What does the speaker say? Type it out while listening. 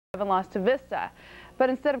7 loss to Vista.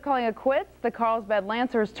 But instead of calling it quits, the Carlsbad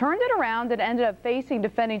Lancers turned it around and ended up facing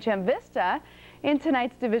defending champ Vista in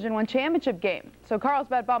tonight's Division I championship game. So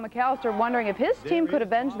Carlsbad Bob McAllister wondering if his team could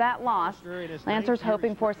avenge that loss. Lancers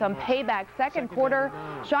hoping for some payback. Second quarter,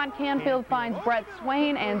 Sean Canfield finds Brett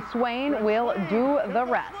Swain, and Swain will do the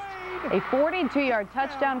rest. A 42-yard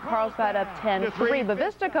touchdown, Carlsbad up 10-3. But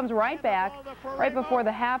Vista comes right back. Right before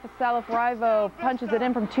the half, Salafrivo punches it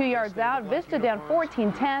in from 2 yards out. Vista down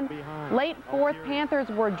 14-10. Late fourth, Panthers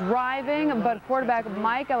were driving, but quarterback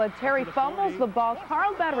Mike Eliteri fumbles the ball.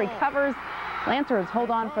 Carlsbad recovers. Lancers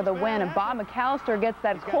hold on for the win, and Bob McAllister gets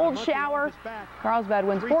that cold shower. Carlsbad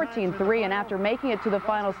wins 14-3, and after making it to the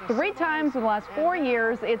finals 3 times in the last 4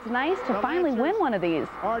 years, it's nice to finally win one of these.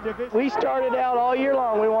 We started out all year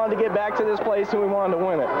long. We wanted to get back to this place, and we wanted to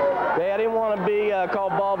win it. I didn't want to be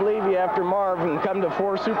called Bob Levy after Marv and come to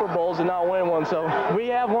 4 Super Bowls and not win one. So we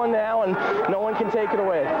have one now, and no one can take it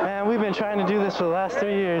away. Man, we've been trying to do this for the last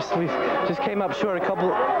 3 years. We just came up short a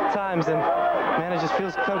couple times, and man, it just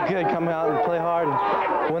feels so good coming out and play hard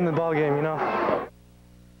and win the ball game, you know.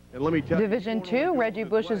 And let me tell Division II, Reggie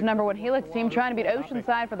Bush's #1 Helix team trying to beat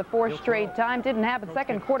Oceanside for the 4th straight time. Didn't happen.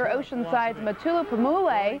 Second quarter, Oceanside's Matulu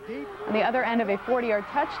Pamule on the other end of a 40-yard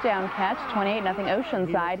touchdown catch, 28-0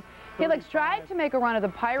 Oceanside. Helix tried to make a run at the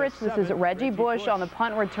Pirates. This is Reggie Bush on the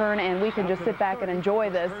punt return, and we can just sit back and enjoy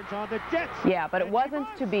this. Yeah, but it wasn't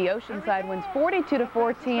to be. Oceanside wins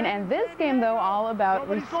 42-14, and this game, though, all about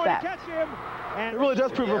respect. It really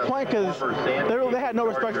does prove a point, because they had no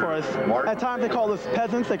respect for us. At times they called us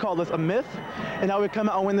peasants, they called us a myth, and now we come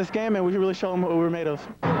out and win this game, and we really show them what we were made of.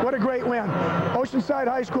 What a great win. Oceanside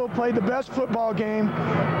High School played the best football game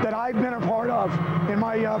that I've been a part of in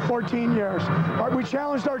my 14 years. We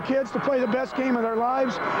challenged our kids to play the best game of their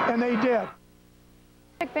lives, and they did.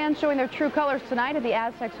 Fans showing their true colors tonight at the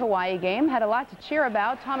Aztecs-Hawaii game. Had a lot to cheer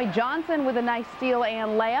about. Tommy Johnson with a nice steal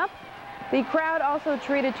and layup. The crowd also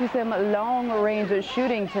treated to some long-range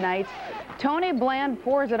shooting tonight. Tony Bland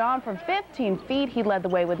pours it on from 15 feet. He led the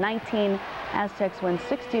way with 19. Aztecs win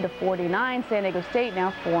 60-49. San Diego State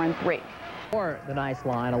now 4-3. For the nice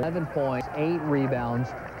line, 11 points, 8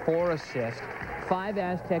 rebounds, 4 assists. 5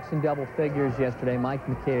 Aztecs in double figures yesterday. Mike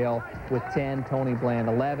McHale with 10, Tony Bland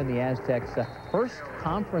 11. The Aztecs' first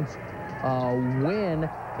conference win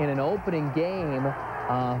in an opening game.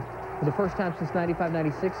 For the first time since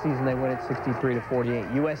 95-96 season, they win it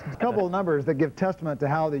 63-48. A couple of numbers that give testament to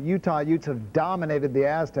how the Utah Utes have dominated the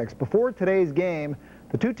Aztecs. Before today's game,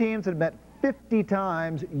 the two teams had met 50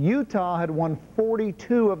 times. Utah had won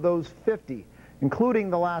 42 of those 50, including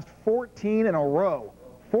the last 14 in a row.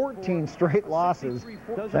 14 straight losses.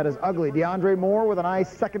 That is ugly. DeAndre Moore with a nice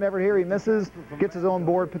second effort here. He misses, gets his own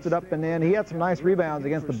board, puts it up and in. He had some nice rebounds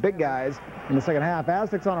against the big guys in the second half.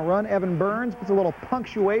 Aztecs on a run. Evan Burns puts a little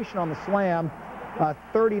punctuation on the slam.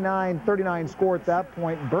 39-39 score at that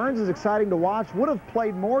point. Burns is exciting to watch. Would have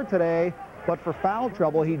played more today, but for foul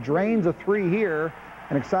trouble, he drains a 3 here.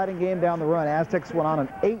 An exciting game down the run. Aztecs went on an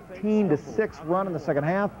 18-6 run in the second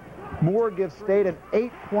half. Moore gives State an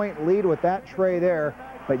 8-point lead with that tray there.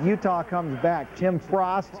 But Utah comes back. Tim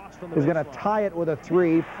Frost is going to tie it with a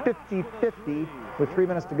 3, 50-50 with 3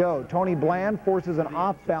 minutes to go. Tony Bland forces an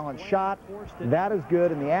off-balance shot. That is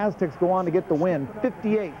good, and the Aztecs go on to get the win,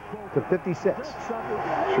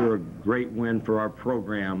 58-56. Sure, a great win for our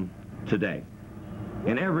program today.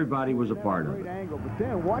 And everybody was a part of it.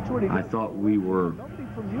 I thought we were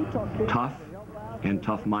tough and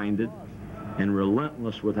tough-minded and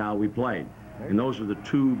relentless with how we played. And those are the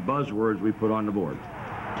 2 buzzwords we put on the board.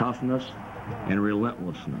 Toughness and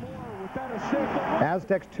relentlessness.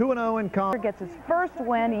 Aztecs 2-0 in conference. Gets his first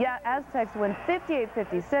win. Yeah, Aztecs win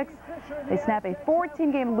 58-56. They snap a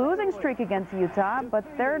 14-game losing streak against Utah, but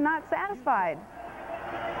they're not satisfied.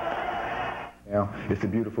 You know, it's a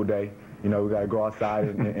beautiful day. You know, we got to go outside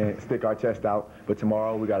and stick our chest out. But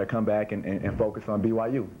tomorrow we got to come back and focus on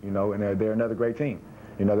BYU. You know, and they're another great team.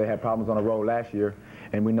 You know, they had problems on the road last year,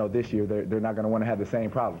 and we know this year they're not going to want to have the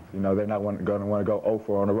same problems. You know, they're not going to want to go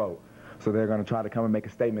 0-4 on the road. So they're going to try to come and make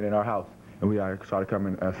a statement in our house, and we got to try to come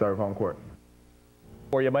and serve home court.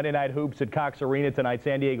 For you, Monday Night Hoops at Cox Arena tonight.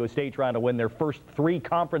 San Diego State trying to win their first 3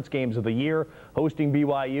 conference games of the year, hosting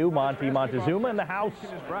BYU. Monty Montezuma in the house,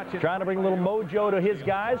 trying to bring a little mojo to his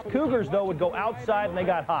guys. Cougars, though, would go outside, and they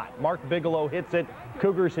got hot. Mark Bigelow hits it.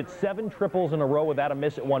 Cougars hit 7 triples in a row without a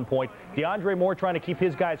miss at one point. DeAndre Moore trying to keep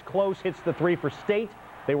his guys close, hits the 3 for State.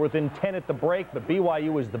 They were within 10 at the break, but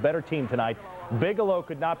BYU was the better team tonight. Bigelow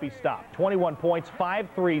could not be stopped. 21 points, 5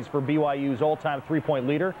 threes for BYU's all-time three-point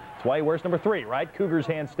leader. That's why he wears number 3, right? Cougars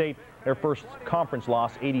hand State their first conference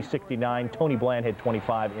loss, 80-69. Tony Bland had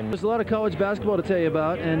 25 in. There's a lot of college basketball to tell you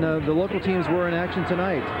about, and the local teams were in action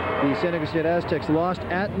tonight. The San Diego State Aztecs lost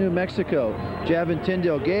at New Mexico. Javin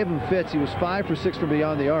Tyndale gave him fits. He was 5 for 6 from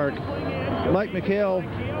beyond the arc. Mike McHale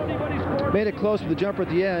made it close with the jumper at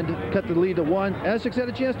the end, cut the lead to 1. Aztecs had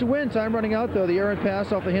a chance to win. Time running out, though. The errant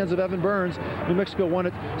pass off the hands of Evan Burns. New Mexico won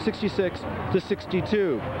it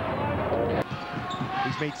 66-62.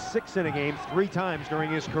 He's made 6 in a game 3 times during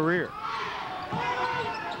his career.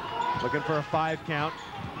 Looking for a 5 count.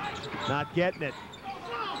 Not getting it.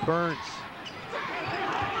 Burns.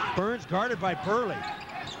 Burns guarded by Burley.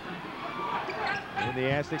 And the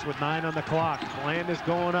Aztecs with 9 on the clock. Bland is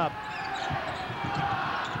going up.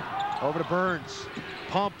 Over to Burns.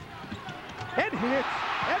 Pump. And hits.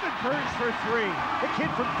 Evan Burns for 3. The kid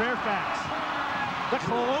from Fairfax. The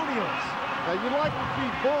Colonials. Now, you'd like to see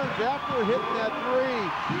Burns, after hitting that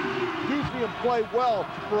 3, you see him play well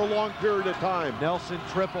for a long period of time. Nelson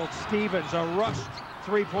tripled. Stevens, a rushed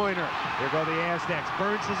three-pointer. Here go the Aztecs.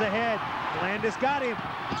 Burns is ahead. Bland has got him.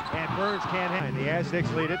 And Burns can't hang. The Aztecs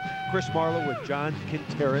lead it. Chris Marlowe with John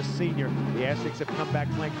Quinteras, Sr. The Aztecs have come back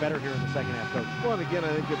playing better here in the second half, Coach. Well, and again,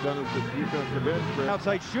 I think they've done it with defensive bench.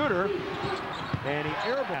 Outside shooter. And he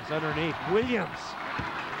airballs underneath. Williams.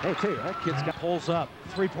 Hey, tell you, that kid's got pulls up.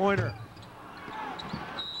 Three-pointer.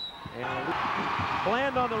 And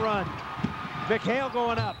Bland on the run. McHale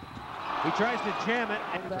going up. He tries to jam it.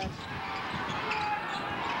 And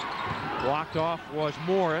blocked off was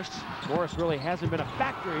Morris. Morris really hasn't been a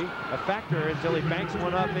factor until he banks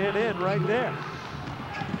one up and in right there.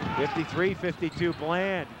 53-52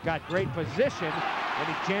 Bland. Got great position, and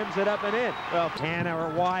he jams it up and in. Well,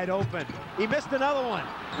 Hanauer wide open. He missed another one.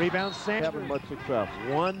 Rebound Sanders. Having much success.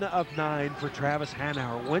 1 of 9 for Travis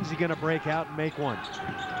Hanauer. When's he going to break out and make one?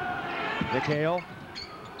 McHale.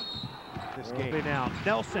 This game now.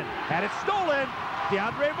 Nelson had it stolen.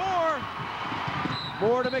 DeAndre Moore.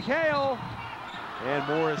 Moore to McHale. And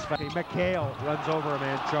Moore is McHale runs over him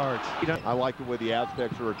and charge. I like the way the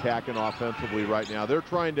Aztecs are attacking offensively right now. They're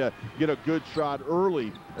trying to get a good shot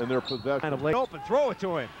early in their possession. Kind of late open, throw it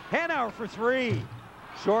to him. Hanauer for 3.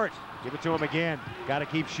 Short. Give it to him again. Got to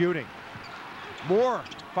keep shooting. Moore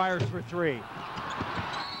fires for 3.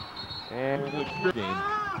 And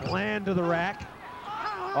Bland to the rack.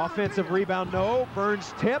 Offensive rebound, no.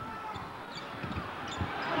 Burns tip.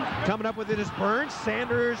 Coming up with it is Burns.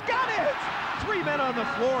 Sanders got it! 3 men on the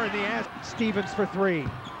floor in the ass. Stevens for 3.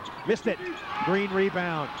 Missed it. Green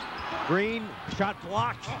rebound. Green shot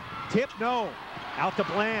blocked. Tip, no. Out to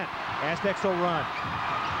Bland. Aztecs will run.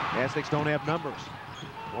 Aztecs don't have numbers.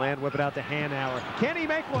 Bland whip it out to Hanauer. Can he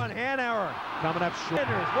make one? Hanauer coming up short.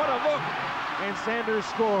 Sanders, what a look! And Sanders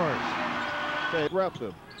scores.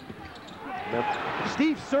 Aggressive.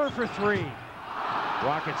 Steve Sir for 3.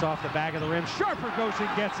 Rockets off the back of the rim. Sharper goes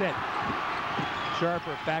and gets it.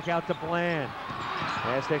 Sharper back out to Bland.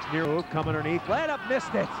 Aztecs near move, come underneath. Lay it up,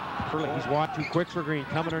 missed it. He's walked too quick for Green.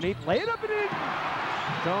 Come underneath, lay it up and in.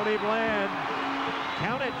 Tony Bland.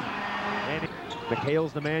 Count it. And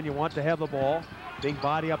McHale's the man you want to have the ball. Big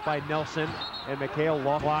body up by Nelson. And McHale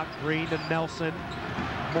lost block. Green to Nelson.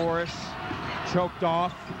 Morris choked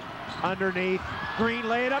off. Underneath. Green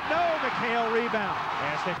lay it up. No, McHale rebound.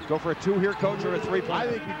 Aztecs go for a 2 here, Coach, or a 3-point? I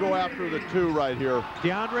think you go after the 2 right here.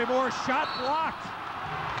 DeAndre Moore, shot blocked.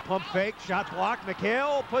 Pump fake, shot blocked.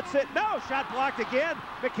 McHale puts it. No, shot blocked again.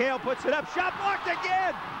 McHale puts it up. Shot blocked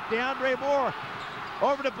again. DeAndre Moore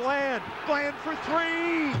over to Bland. Bland for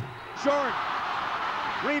 3. Short.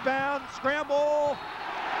 Rebound, scramble.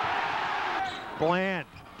 Bland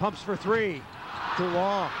pumps for 3. Too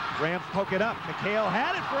long. Rams poke it up. McHale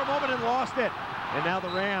had it for a moment and lost it. And now the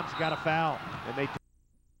Rams got a foul. And they